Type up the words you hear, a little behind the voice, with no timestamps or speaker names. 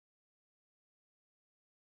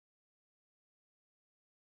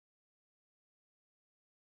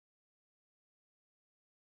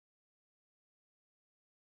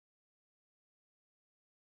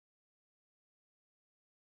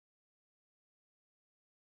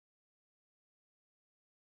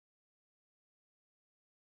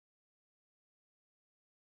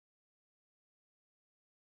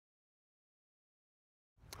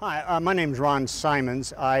Hi, my name is Ron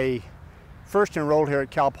Simons. I first enrolled here at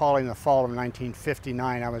Cal Poly in the fall of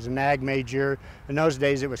 1959. I was an ag major. In those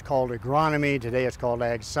days it was called agronomy. Today it's called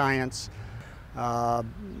ag science.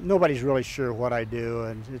 Nobody's really sure what I do,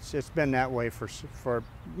 and it's been that way for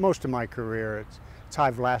most of my career. It's how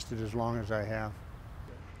I've lasted as long as I have.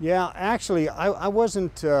 Yeah, actually I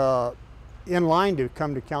wasn't in line to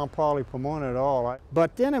come to Cal Poly Pomona at all.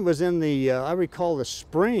 But then it was in the, I recall the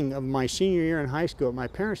spring of my senior year in high school, my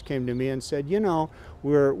parents came to me and said, you know,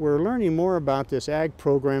 we're learning more about this ag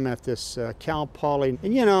program at this Cal Poly.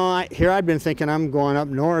 And you know, here I'd been thinking I'm going up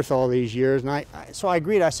north all these years, and so I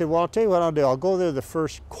agreed. I said, well, I'll tell you what I'll do. I'll go there the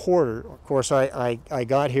first quarter. Of course, I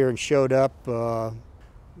got here and showed up kind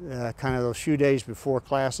of those few days before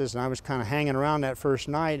classes, and I was kind of hanging around that first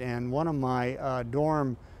night, and one of my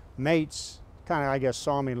dorm mates kind of, I guess,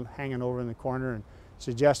 saw me hanging over in the corner and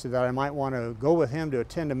suggested that I might want to go with him to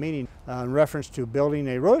attend a meeting in reference to building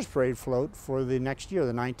a Rose Parade float for the next year,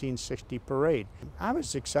 the 1960 parade. I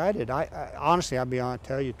was excited. Honestly, I'll be honest,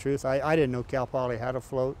 tell you the truth, I didn't know Cal Poly had a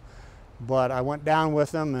float, but I went down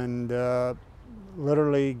with them and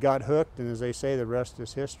literally got hooked, and as they say, the rest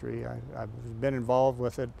is history. I've been involved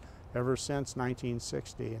with it ever since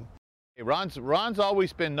 1960. Ron's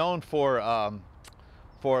always been known for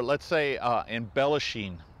let's say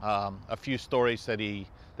embellishing a few stories that he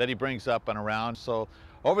brings up and around. So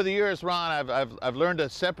over the years, Ron, I've learned to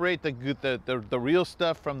separate the real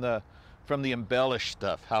stuff from the embellished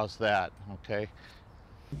stuff. How's that? Okay.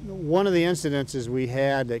 One of the incidences we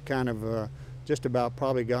had that kind of just about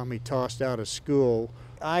probably got me tossed out of school,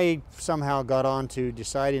 I somehow got on to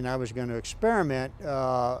deciding I was going to experiment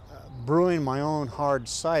brewing my own hard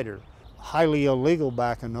cider. Highly illegal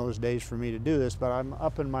back in those days for me to do this, but I'm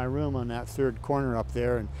up in my room on that third corner up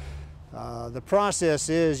there, and the process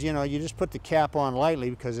is, you know, you just put the cap on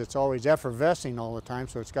lightly because it's always effervescing all the time,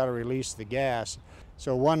 so it's got to release the gas.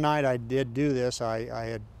 So one night I did do this. I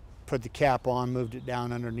had put the cap on, moved it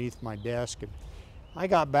down underneath my desk, and I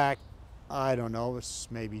got back, I don't know, it was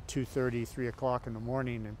maybe 2:30, 3 o'clock in the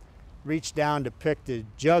morning, and reached down to pick the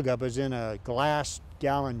jug up. It was in a glass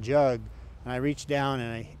gallon jug, and I reached down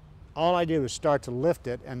and all I did was start to lift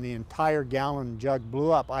it, and the entire gallon jug blew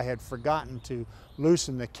up. I had forgotten to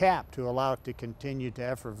loosen the cap to allow it to continue to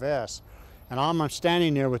effervesce. And I'm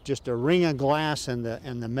standing there with just a ring of glass and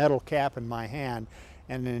the metal cap in my hand,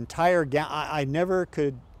 and an entire gallon, I never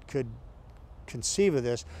could conceive of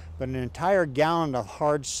this, but an entire gallon of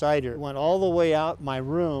hard cider went all the way out my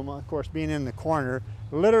room, of course being in the corner,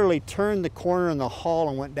 literally turned the corner in the hall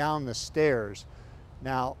and went down the stairs.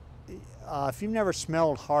 Now, if you've never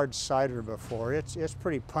smelled hard cider before, it's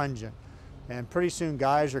pretty pungent. And pretty soon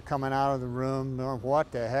guys are coming out of the room,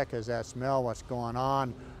 what the heck is that smell, what's going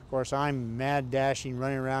on? Of course, I'm mad dashing,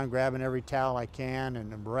 running around, grabbing every towel I can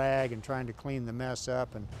and a rag and trying to clean the mess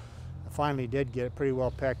up. And I finally did get it pretty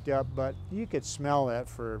well packed up, but you could smell that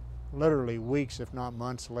for literally weeks, if not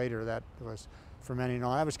months later. That was fermenting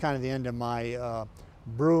on. That was kind of the end of my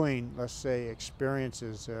brewing, let's say,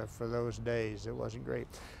 experiences for those days. It wasn't great.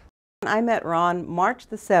 I met Ron March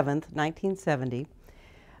the 7th, 1970.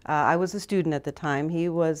 I was a student at the time. He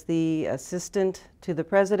was the assistant to the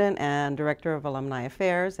president and director of alumni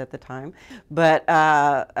affairs at the time, but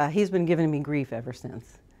he's been giving me grief ever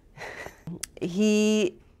since.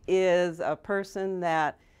 He is a person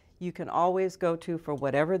that you can always go to for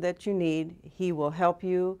whatever that you need. He will help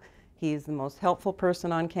you. He's the most helpful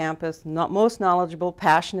person on campus, most knowledgeable,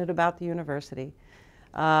 passionate about the university.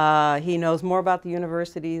 He knows more about the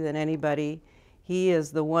university than anybody. He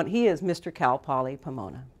is Mr. Cal Poly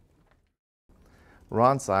Pomona.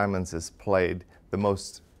 Ron Simons has played the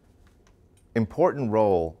most important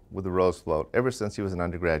role with the Rose Float ever since he was an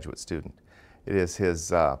undergraduate student. It is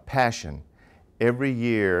his passion. Every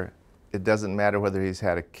year, it doesn't matter whether he's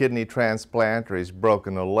had a kidney transplant or he's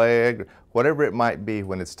broken a leg, whatever it might be,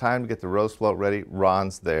 when it's time to get the Rose Float ready,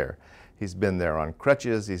 Ron's there. He's been there on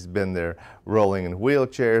crutches, he's been there rolling in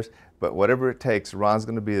wheelchairs, but whatever it takes, Ron's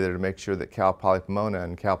going to be there to make sure that Cal Poly Pomona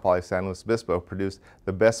and Cal Poly San Luis Obispo produce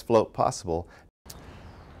the best float possible.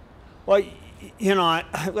 Well, you know,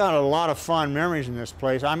 I've got a lot of fond memories in this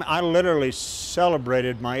place. I literally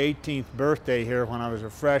celebrated my 18th birthday here when I was a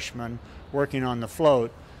freshman working on the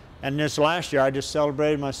float, and this last year I just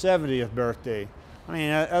celebrated my 70th birthday. I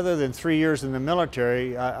mean, other than 3 years in the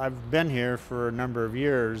military, I've been here for a number of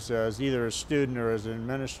years as either a student or as an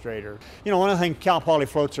administrator. You know, one of the things Cal Poly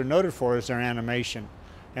floats are noted for is their animation.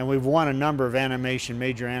 And we've won a number of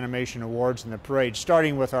major animation awards in the parade,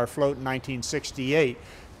 starting with our float in 1968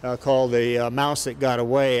 called the Mouse That Got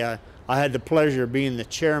Away. I had the pleasure of being the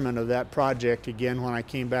chairman of that project again when I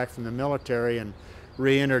came back from the military, and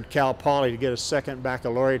re-entered Cal Poly to get a second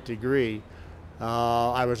baccalaureate degree,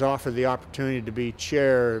 I was offered the opportunity to be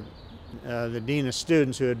chair. The dean of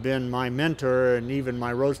students, who had been my mentor and even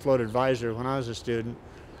my Rose Float advisor when I was a student,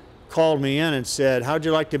 called me in and said, "How'd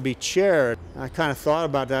you like to be chair?" I kind of thought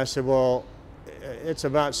about that. I said, "Well, it's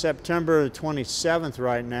about September the 27th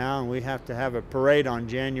right now, and we have to have a parade on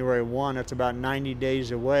January 1. That's about 90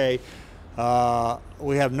 days away.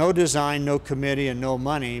 We have no design, no committee, and no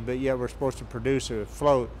money, but yet we're supposed to produce a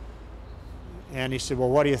float." And he said, "Well,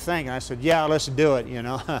 what do you think?" And I said, "Yeah, let's do it, you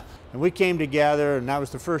know." And we came together, and that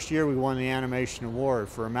was the first year we won the animation award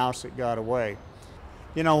for A Mouse That Got Away.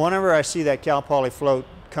 You know, whenever I see that Cal Poly float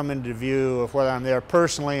come into view, of whether I'm there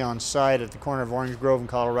personally on site at the corner of Orange Grove in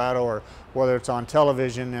Colorado, or whether it's on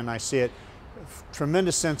television and I see it,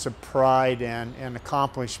 tremendous sense of pride and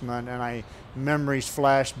accomplishment, and memories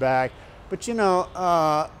flash back. But you know,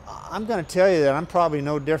 I'm going to tell you that I'm probably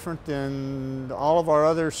no different than all of our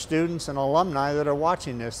other students and alumni that are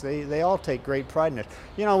watching this. They all take great pride in it.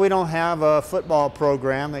 You know, we don't have a football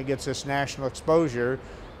program that gets us national exposure,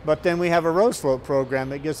 but then we have a Rose Float program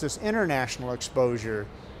that gets us international exposure,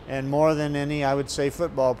 and more than any, I would say,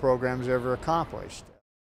 football programs ever accomplished.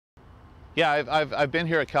 Yeah, I've been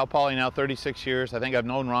here at Cal Poly now 36 years. I think I've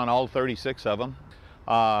known Ron all 36 of them.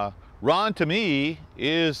 Ron, to me,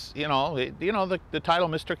 is, the title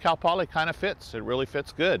Mr. Cal Poly kind of fits. It really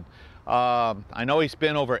fits good. I know he's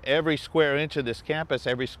been over every square inch of this campus,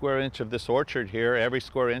 every square inch of this orchard here, every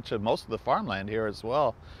square inch of most of the farmland here as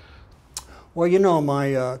well. Well, you know,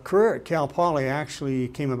 my career at Cal Poly actually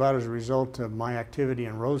came about as a result of my activity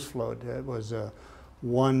in Rose Float. It was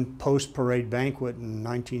one post-parade banquet in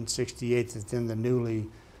 1968 that then the newly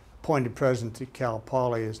appointed president at Cal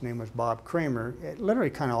Poly, his name was Bob Kramer, it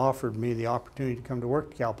literally kind of offered me the opportunity to come to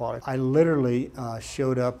work at Cal Poly. I literally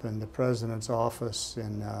showed up in the president's office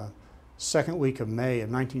in second week of May of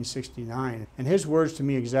 1969, and his words to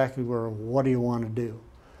me exactly were, "What do you want to do?"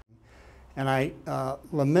 And I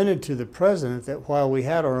lamented to the president that while we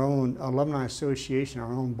had our own alumni association,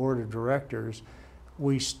 our own board of directors,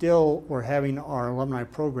 we still were having our alumni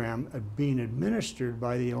program being administered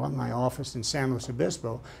by the alumni office in San Luis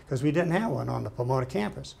Obispo, because we didn't have one on the Pomona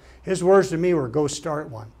campus. His words to me were, "Go start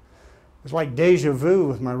one." It was like deja vu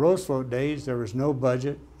with my Rose Float days. There was no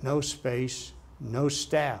budget, no space, no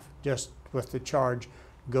staff, just with the charge,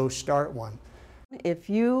 "Go start one." If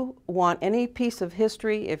you want any piece of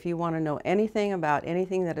history, if you want to know anything about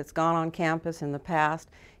anything that has gone on campus in the past,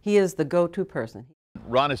 he is the go-to person.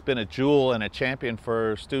 Ron has been a jewel and a champion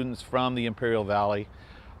for students from the Imperial Valley.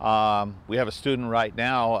 We have a student right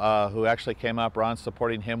now who actually came up. Ron's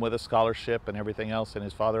supporting him with a scholarship and everything else in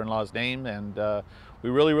his father-in-law's name, and we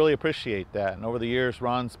really appreciate that. And over the years,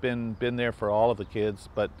 Ron's been there for all of the kids,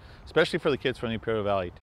 but especially for the kids from the Imperial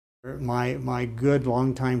Valley. My good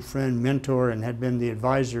longtime friend, mentor, and had been the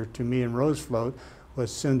advisor to me in Rose Float,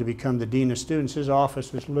 was soon to become the dean of students. His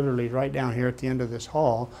office was literally right down here at the end of this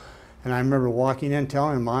hall. And I remember walking in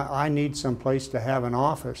telling him, I need some place to have an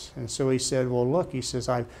office. And so he said, "Well, look," he says,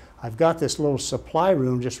 I've got this little supply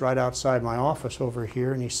room just right outside my office over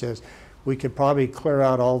here. And he says, "We could probably clear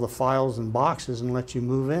out all the files and boxes and let you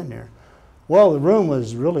move in there." Well, the room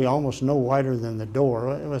was really almost no wider than the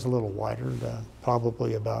door. It was a little wider,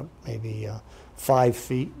 probably about maybe 5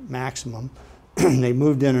 feet maximum. They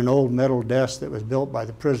moved in an old metal desk that was built by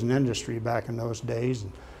the prison industry back in those days.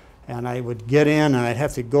 And I would get in, and I'd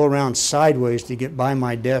have to go around sideways to get by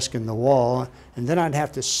my desk in the wall, and then I'd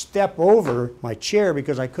have to step over my chair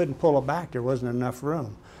because I couldn't pull it back. There wasn't enough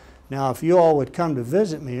room. Now, if you all would come to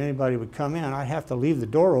visit me, anybody would come in, I'd have to leave the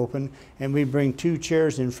door open, and we'd bring 2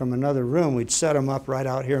 chairs in from another room. We'd set them up right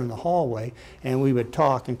out here in the hallway, and we would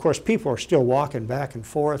talk. And of course, people are still walking back and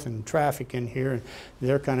forth, and traffic in here, and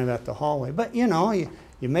they're kind of at the hallway. But you know, you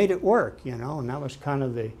made it work, you know, and that was kind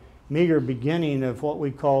of the meager beginning of what we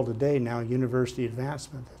call today now university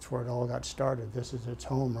advancement. That's where it all got started. This is its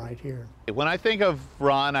home right here. When I think of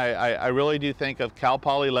Ron, I really do think of Cal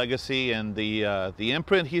Poly legacy and the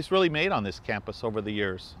imprint he's really made on this campus over the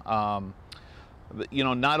years. You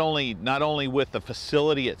know, not only with the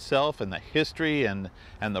facility itself and the history and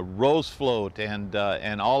the Rose Float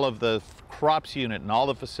and all of the crops unit and all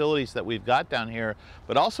the facilities that we've got down here,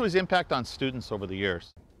 but also his impact on students over the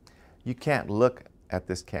years. You can't look at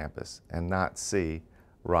this campus and not see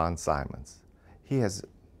Ron Simons. He has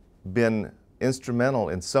been instrumental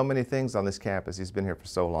in so many things on this campus. He's been here for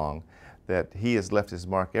so long that he has left his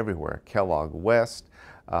mark everywhere. Kellogg West,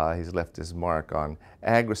 he's left his mark on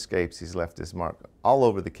Agriscapes, he's left his mark all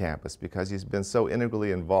over the campus because he's been so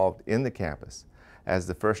integrally involved in the campus. as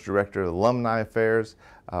the first director of Alumni Affairs,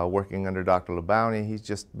 working under Dr. LeBounty. He's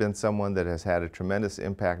just been someone that has had a tremendous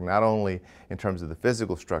impact, not only in terms of the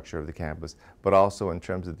physical structure of the campus, but also in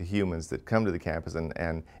terms of the humans that come to the campus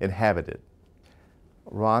and inhabit it.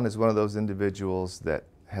 Ron is one of those individuals that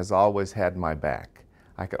has always had my back.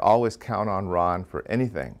 I could always count on Ron for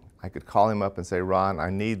anything. I could call him up and say, Ron, I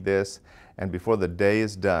need this, and before the day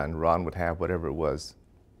is done, Ron would have whatever it was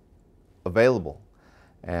available.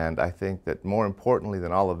 And I think that more importantly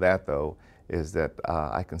than all of that, though, is that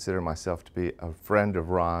I consider myself to be a friend of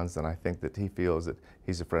Ron's, and I think that he feels that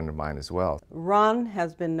he's a friend of mine as well. Ron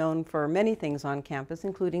has been known for many things on campus,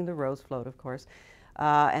 including the Rose Float, of course,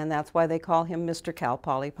 and that's why they call him Mr. Cal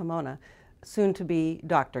Poly Pomona, soon to be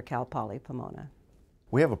Dr. Cal Poly Pomona.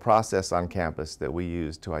 We have a process on campus that we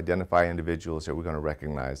use to identify individuals that we're going to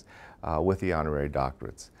recognize with the honorary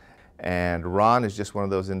doctorates. And Ron is just one of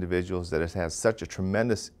those individuals that has such a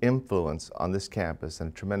tremendous influence on this campus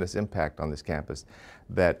and a tremendous impact on this campus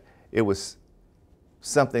that it was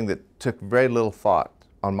something that took very little thought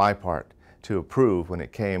on my part to approve when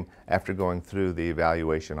it came after going through the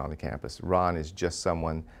evaluation on the campus. Ron is just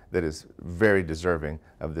someone that is very deserving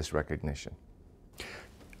of this recognition.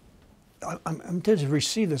 I'm to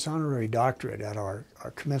receive this honorary doctorate at our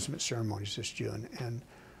commencement ceremonies this June,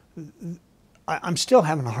 and I'm still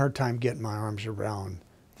having a hard time getting my arms around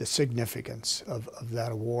the significance of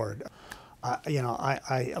that award. You know,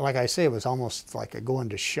 like I say, it was almost like a go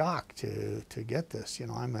into shock to get this. You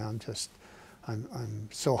know, I'm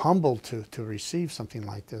so humbled to receive something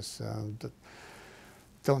like this.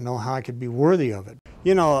 Don't know how I could be worthy of it.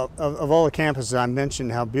 You know, of all the campuses I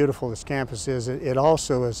mentioned, how beautiful this campus is. It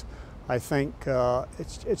also is. I think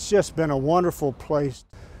it's just been a wonderful place.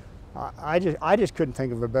 I just couldn't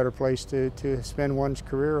think of a better place to spend one's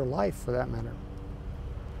career or life, for that matter.